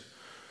relationship.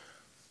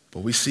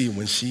 But we see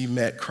when she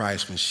met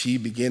Christ, when she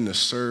began to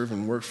serve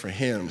and work for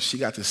him, she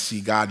got to see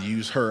God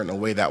use her in a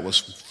way that was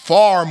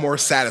far more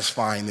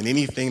satisfying than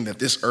anything that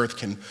this earth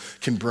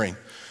can bring.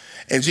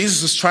 And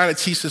Jesus is trying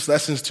to teach this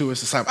lessons to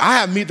his disciples. I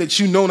have meat that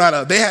you know not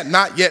of. They had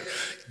not yet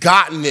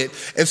gotten it.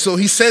 And so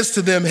he says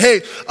to them,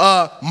 hey,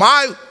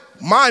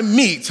 my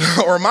meat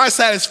or my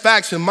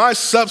satisfaction, my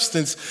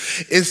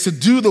substance is to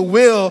do the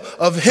will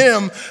of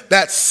him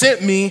that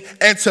sent me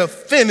and to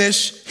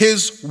finish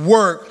his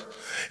work.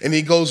 And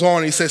he goes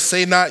on, he says,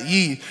 say not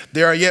ye,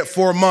 there are yet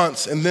 4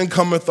 months, and then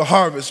cometh the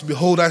harvest.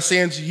 Behold, I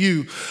say unto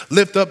you,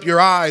 lift up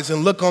your eyes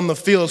and look on the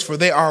fields, for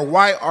they are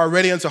white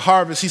already unto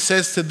harvest. He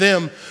says to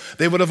them,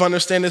 they would have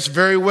understood this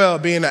very well,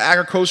 being an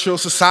agricultural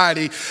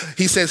society.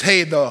 He says,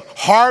 hey, the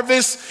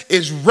harvest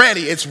is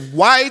ready. It's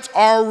white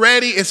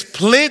already. It's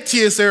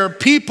plenteous. There are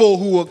people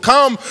who will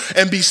come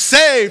and be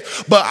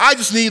saved, but I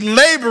just need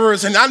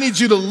laborers, and I need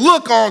you to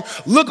look on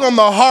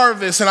the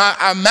harvest. And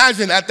I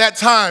imagine at that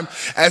time,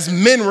 as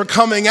men were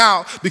coming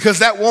out, because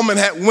that woman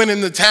had went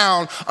into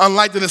town,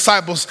 unlike the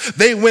disciples,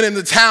 they went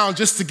into town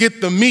just to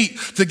get the meat,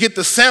 to get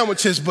the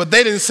sandwiches, but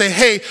they didn't say,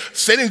 hey,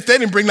 they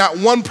didn't bring not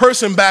one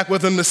person back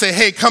with them to say,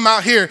 hey, come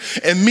out here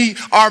and meet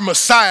our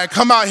Messiah.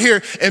 Come out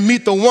here and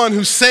meet the one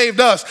who saved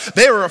us.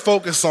 They were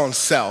focused on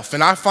self.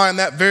 And I find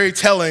that very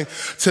telling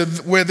to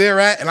where they're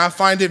at. And I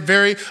find it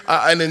very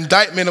an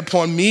indictment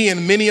upon me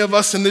and many of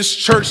us in this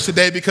church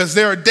today, because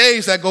there are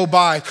days that go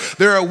by,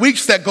 there are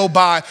weeks that go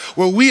by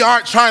where we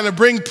aren't trying to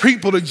bring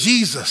people to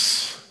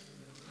Jesus.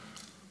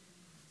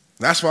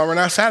 That's why we're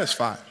not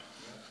satisfied.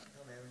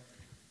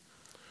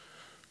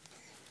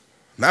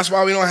 And that's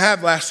why we don't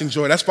have lasting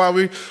joy. That's why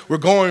we're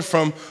going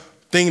from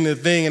thing to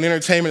thing and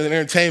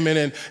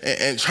entertainment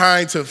and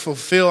trying to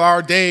fulfill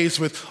our days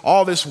with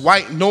all this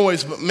white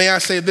noise. But may I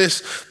say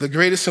this, the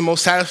greatest and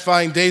most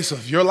satisfying days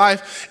of your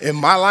life and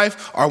my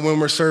life are when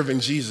we're serving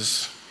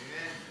Jesus.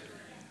 Amen.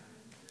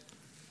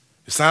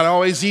 It's not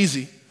always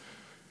easy,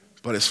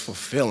 but it's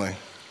fulfilling.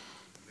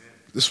 Amen.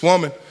 This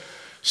woman,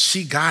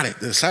 she got it.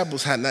 The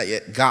disciples had not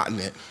yet gotten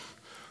it.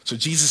 So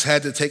Jesus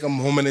had to take a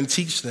moment and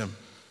teach them.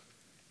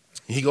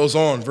 He goes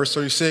on, verse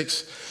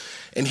 36,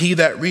 and he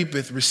that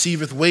reapeth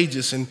receiveth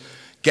wages and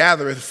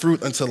gathereth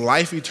fruit unto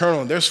life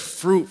eternal. There's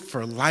fruit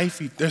for life.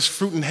 There's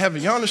fruit in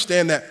heaven. Y'all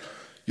understand that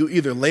you'll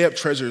either lay up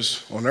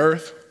treasures on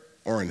earth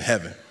or in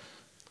heaven.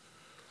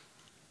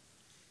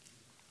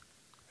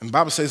 And the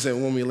Bible says that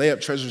when we lay up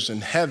treasures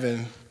in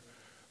heaven,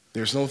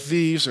 there's no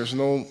thieves, there's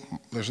no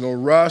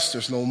rust,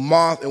 there's no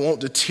moth. It won't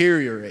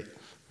deteriorate.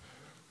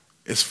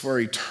 It's for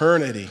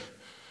eternity.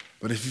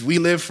 But if we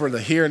live for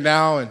the here and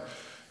now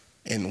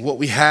and what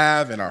we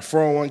have and our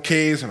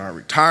 401ks and our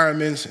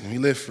retirements, and we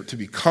live to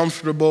be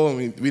comfortable,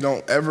 and we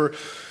don't ever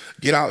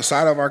get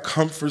outside of our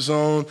comfort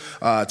zone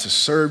to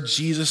serve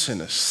Jesus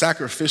and to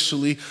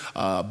sacrificially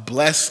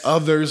bless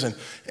others, and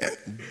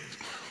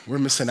we're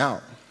missing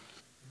out.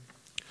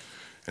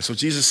 And so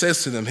Jesus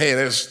says to them, hey,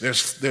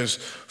 there's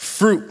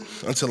fruit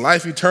unto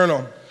life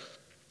eternal,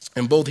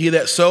 and both he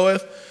that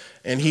soweth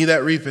and he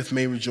that reapeth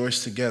may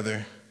rejoice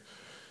together.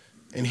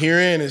 And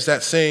herein is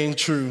that saying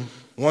true,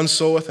 one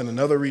soweth and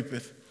another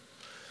reapeth.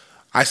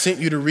 I sent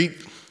you to reap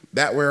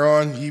that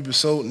whereon ye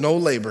bestowed no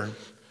labor.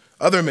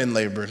 Other men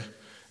labored,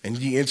 and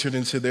ye entered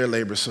into their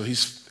labor. So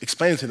he's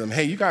explaining to them,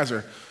 hey, you guys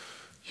are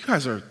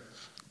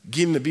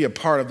getting to be a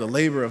part of the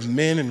labor of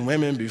men and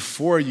women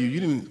before you. You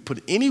didn't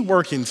put any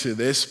work into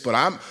this, but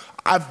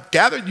I've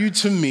gathered you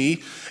to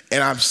me,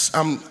 and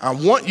I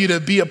want you to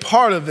be a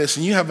part of this,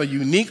 and you have a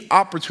unique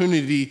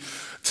opportunity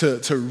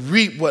to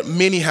reap what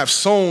many have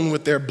sown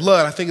with their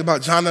blood. I think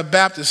about John the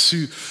Baptist,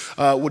 who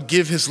would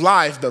give his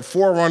life, the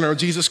forerunner of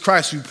Jesus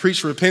Christ, who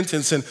preached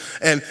repentance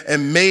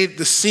and made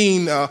the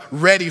scene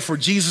ready for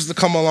Jesus to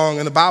come along.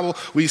 In the Bible,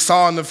 we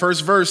saw in the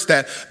first verse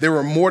that there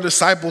were more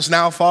disciples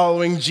now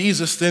following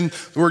Jesus than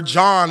were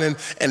John,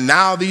 and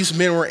now these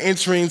men were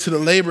entering into the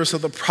labors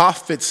of the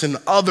prophets and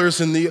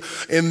others in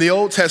the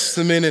Old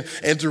Testament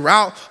and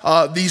throughout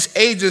these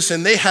ages,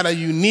 and they had a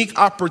unique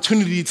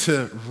opportunity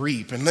to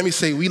reap. And let me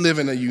say, we live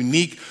in a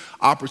unique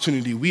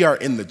opportunity. We are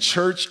in the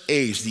church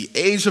age, the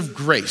age of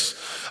grace,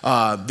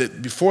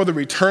 that before the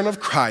return of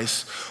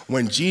Christ,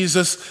 when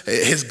Jesus,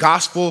 his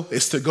gospel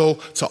is to go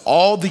to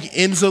all the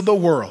ends of the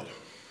world.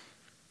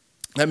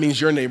 That means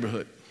your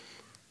neighborhood,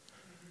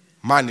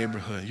 my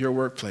neighborhood, your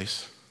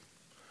workplace,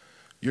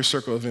 your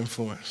circle of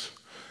influence.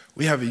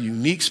 We have a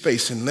unique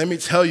space, and let me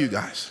tell you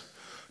guys,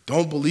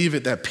 don't believe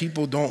it that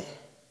people don't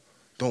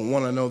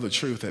want to know the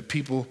truth, that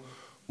people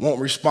won't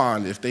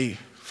respond if they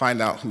find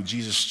out who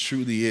Jesus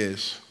truly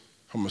is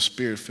from a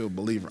spirit-filled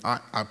believer.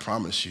 I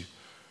promise you,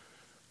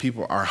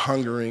 people are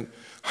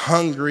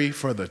hungry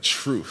for the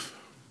truth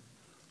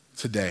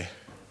today.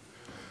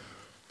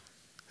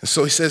 And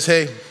so he says,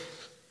 hey,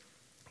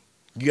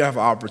 you have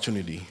an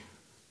opportunity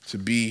to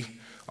be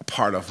a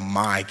part of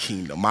my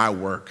kingdom, my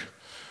work.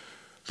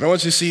 But I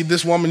want you to see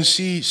this woman,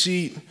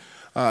 she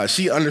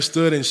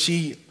understood, and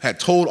she had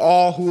told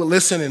all who would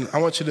listen, and I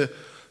want you to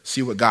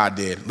see what God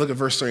did. Look at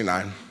verse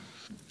 39.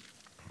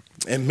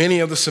 And many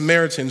of the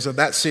Samaritans of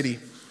that city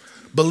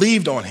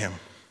believed on him.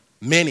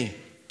 Many.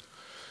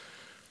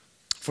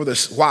 For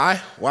this, why?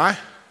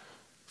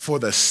 For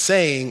the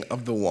saying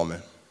of the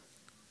woman.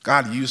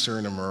 God used her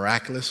in a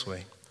miraculous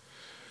way,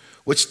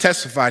 which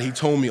testified, he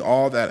told me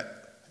all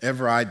that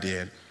ever I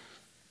did.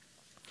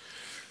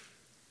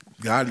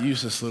 God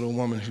used this little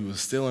woman who was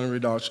still in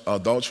an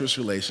adulterous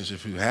relationship,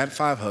 who had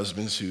 5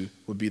 husbands, who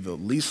would be the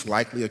least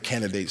likely of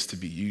candidates to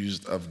be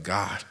used of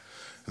God.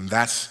 And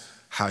that's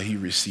how he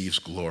receives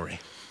glory.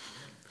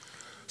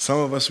 Some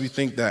of us, we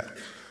think that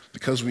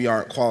because we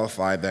aren't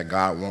qualified that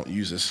God won't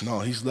use us. No,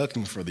 he's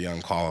looking for the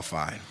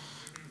unqualified.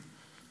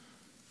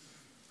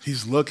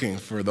 He's looking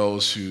for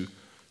those who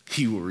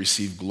he will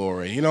receive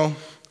glory. You know,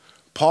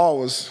 Paul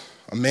was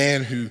a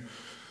man who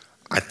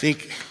I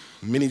think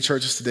many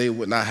churches today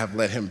would not have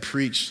let him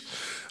preach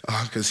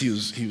because he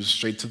was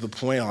straight to the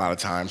point a lot of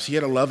times. He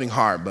had a loving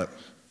heart, but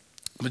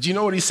you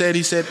know what he said?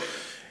 He said,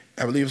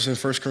 I believe it's in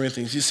 1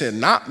 Corinthians, he said,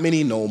 not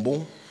many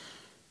noble,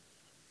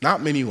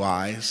 not many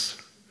wise,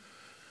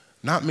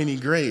 not many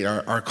great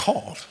are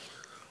called.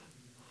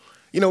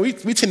 You know, we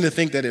tend to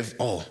think that if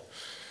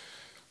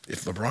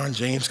LeBron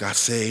James got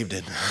saved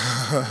and,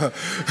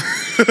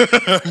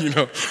 you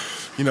know,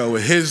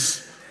 with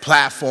his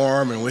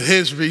platform and with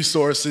his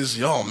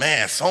resources, oh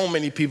man, so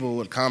many people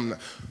would come.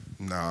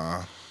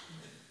 Nah,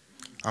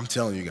 I'm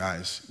telling you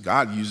guys,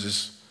 God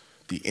uses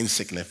the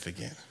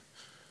insignificant.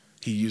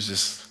 He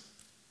uses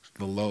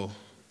the low.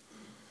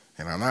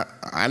 And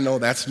I know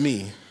that's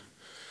me.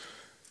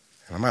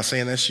 And I'm not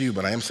saying that's you,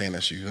 but I am saying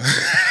that's you.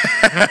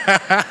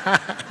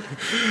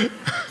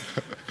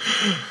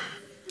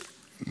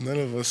 None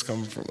of us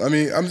come from,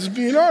 I'm just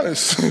being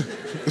honest.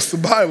 It's the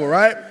Bible,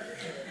 right?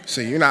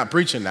 See, you're not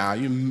preaching now,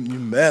 you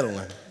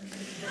meddling.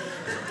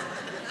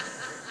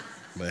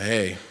 But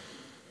hey,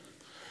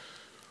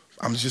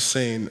 I'm just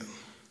saying,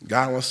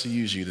 God wants to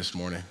use you this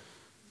morning.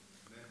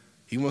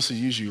 He wants to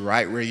use you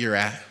right where you're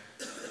at.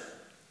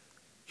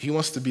 He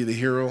wants to be the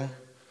hero.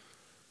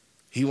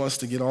 He wants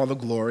to get all the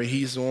glory.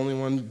 He's the only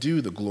one to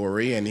do the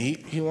glory, and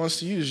he wants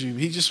to use you.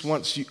 He just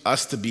wants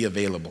us to be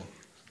available.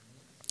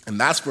 And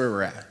that's where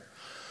we're at.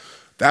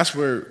 That's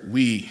where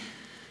we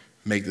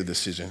make the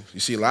decision. You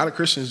see, a lot of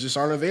Christians just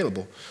aren't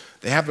available.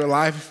 They have their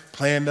life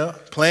planned. I'm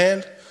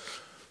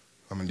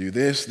going to do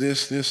this,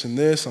 and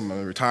this. I'm going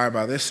to retire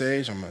by this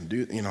age. I'm going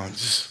to do,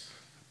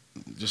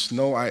 just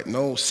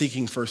no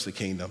seeking first the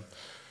kingdom.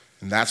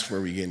 And that's where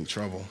we get in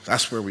trouble.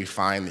 That's where we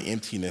find the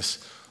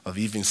emptiness of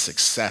even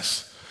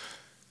success.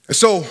 And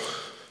so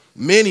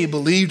many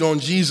believed on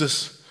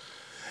Jesus.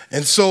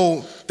 And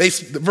so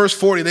verse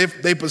 40,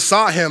 they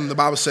besought him, the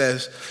Bible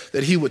says,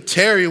 that he would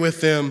tarry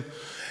with them.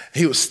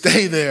 He would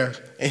stay there,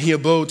 and he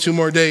abode 2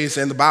 more days.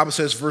 And the Bible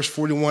says, verse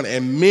 41,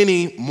 and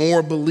many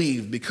more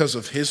believed because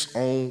of his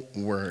own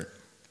word.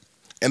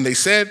 And they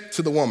said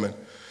to the woman,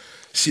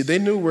 see, they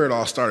knew where it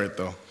all started,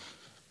 though.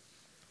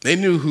 They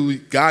knew who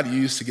God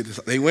used to get this.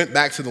 They went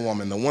back to the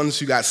woman, the ones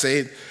who got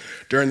saved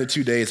during the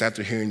 2 days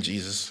after hearing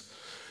Jesus.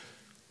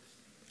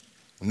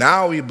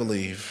 Now we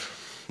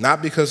believe,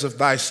 not because of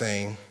thy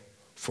saying,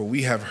 for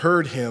we have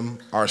heard him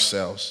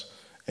ourselves,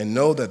 and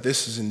know that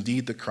this is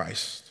indeed the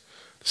Christ,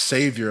 the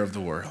Savior of the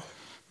world.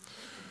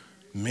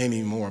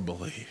 Many more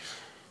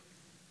believe.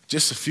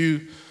 Just a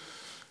few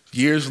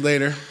years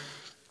later,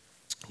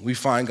 we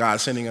find God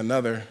sending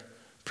another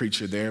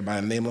preacher there by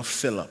the name of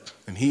Philip,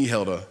 and he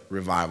held a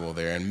revival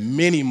there, and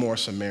many more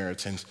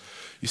Samaritans.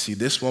 You see,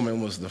 this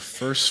woman was the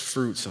first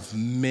fruits of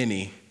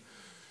many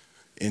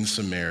in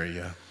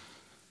Samaria.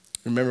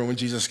 Remember when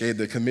Jesus gave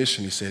the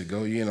commission, he said,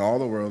 go ye in all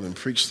the world and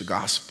preach the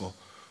gospel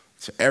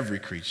to every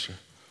creature.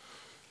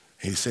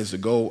 And he says to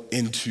go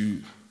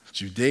into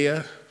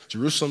Judea,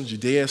 Jerusalem,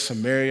 Judea,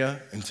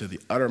 Samaria, and to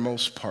the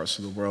uttermost parts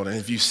of the world. And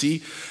if you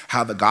see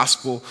how the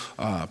gospel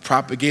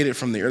propagated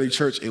from the early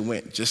church, it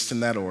went just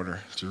in that order.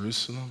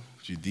 Jerusalem,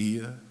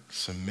 Judea,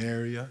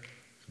 Samaria,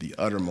 the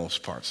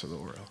uttermost parts of the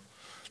world.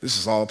 This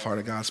is all part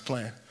of God's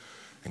plan,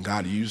 and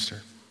God used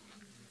her.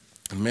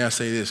 And may I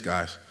say this,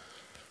 guys,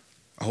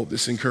 I hope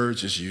this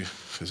encourages you,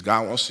 because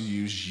God wants to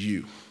use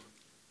you.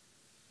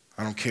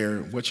 I don't care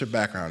what your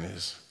background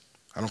is.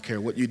 I don't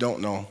care what you don't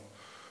know.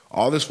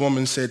 All this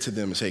woman said to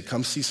them is, hey,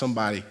 come see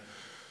somebody.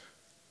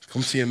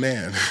 Come see a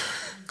man.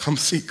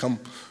 come.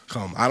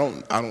 I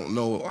don't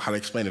know how to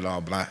explain it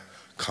all, but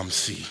come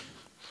see.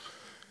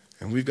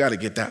 And we've got to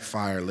get that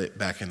fire lit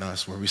back in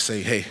us where we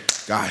say, hey,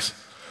 guys,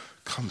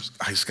 come.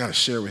 I just got to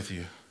share with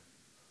you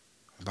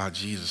about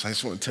Jesus. I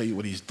just want to tell you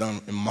what he's done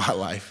in my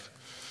life.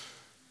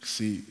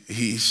 See,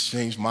 he's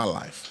changed my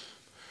life.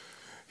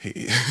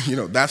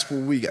 That's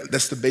what we got.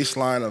 That's the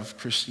baseline of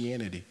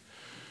Christianity.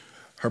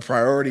 Her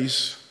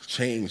priorities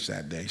changed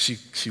that day.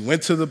 She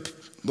went to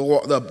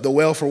the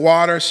well for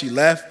water. She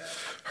left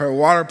her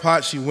water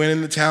pot. She went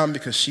into town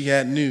because she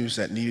had news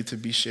that needed to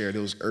be shared. It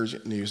was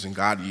urgent news, and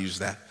God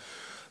used that.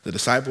 The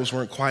disciples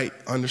weren't quite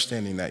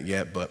understanding that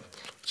yet, but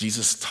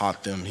Jesus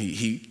taught them.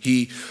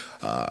 He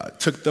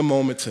took the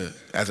moment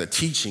as a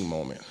teaching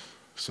moment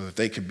so that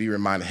they could be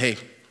reminded, hey,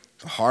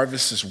 the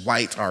harvest is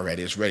white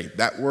already. It's ready.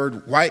 That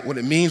word white, what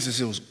it means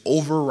is it was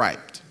overripe.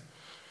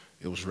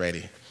 It was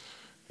ready.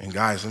 And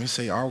guys, let me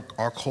say, our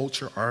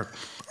culture, our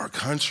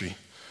country,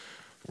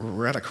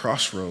 we're at a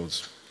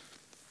crossroads.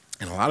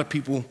 And a lot of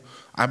people,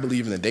 I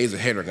believe in the days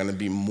ahead, are going to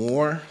be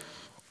more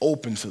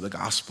open to the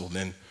gospel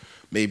than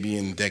maybe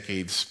in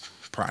decades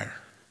prior.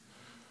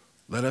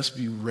 Let us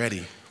be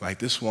ready, like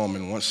this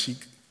woman, once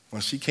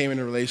she came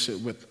into a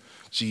relationship with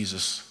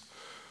Jesus,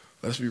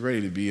 let us be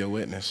ready to be a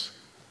witness.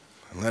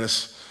 And let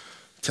us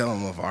tell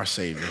them of our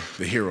Savior,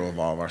 the hero of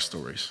all of our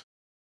stories.